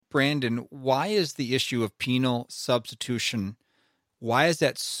Brandon, why is the issue of penal substitution, why is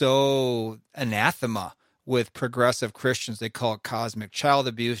that so anathema with progressive Christians? They call it cosmic child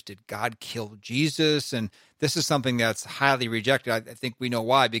abuse. Did God kill Jesus? And this is something that's highly rejected. I think we know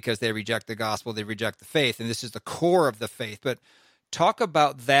why, because they reject the gospel, they reject the faith, and this is the core of the faith. But talk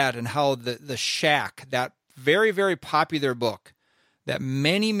about that and how the Shack, that very, very popular book that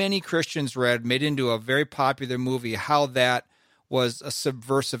many, many Christians read, made into a very popular movie, how that was a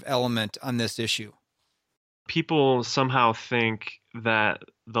subversive element on this issue. People somehow think that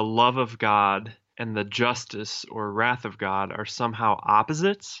the love of God and the justice or wrath of God are somehow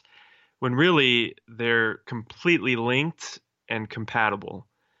opposites, when really they're completely linked and compatible.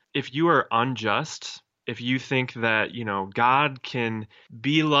 If you are unjust, if you think that, God can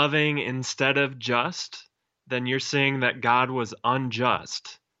be loving instead of just, then you're saying that God was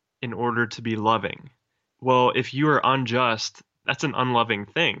unjust in order to be loving. Well, if you are unjust, that's an unloving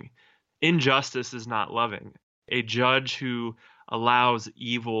thing. Injustice is not loving. A judge who allows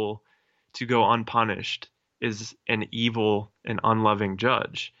evil to go unpunished is an evil and unloving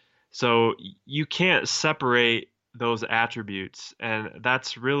judge. So you can't separate those attributes. And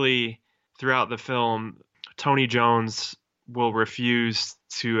that's really, throughout the film, Tony Jones will refuse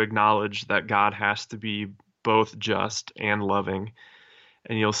to acknowledge that God has to be both just and loving.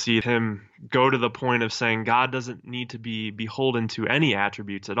 And you'll see him go to the point of saying God doesn't need to be beholden to any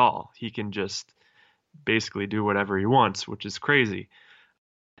attributes at all. He can just basically do whatever he wants, which is crazy.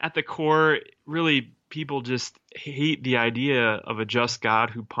 At the core, really, people just hate the idea of a just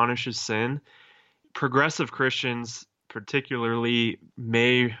God who punishes sin. Progressive Christians particularly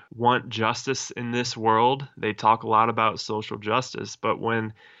may want justice in this world. They talk a lot about social justice, but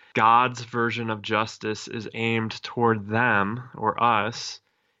when God's version of justice is aimed toward them or us,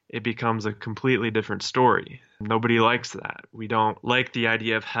 it becomes a completely different story. Nobody likes that. We don't like the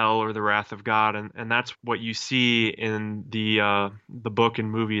idea of hell or the wrath of God, and that's what you see in the book and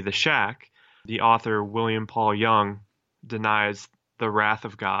movie The Shack. The author, William Paul Young, denies the wrath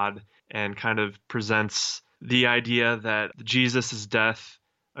of God and kind of presents the idea that Jesus' death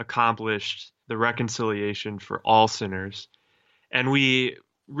accomplished the reconciliation for all sinners. And we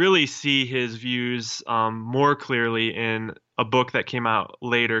really see his views more clearly in a book that came out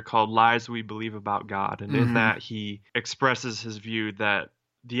later called Lies We Believe About God. And in that, he expresses his view that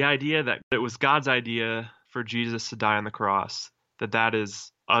the idea that it was God's idea for Jesus to die on the cross, that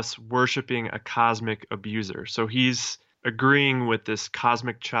is us worshiping a cosmic abuser. So he's agreeing with this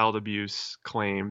cosmic child abuse claim.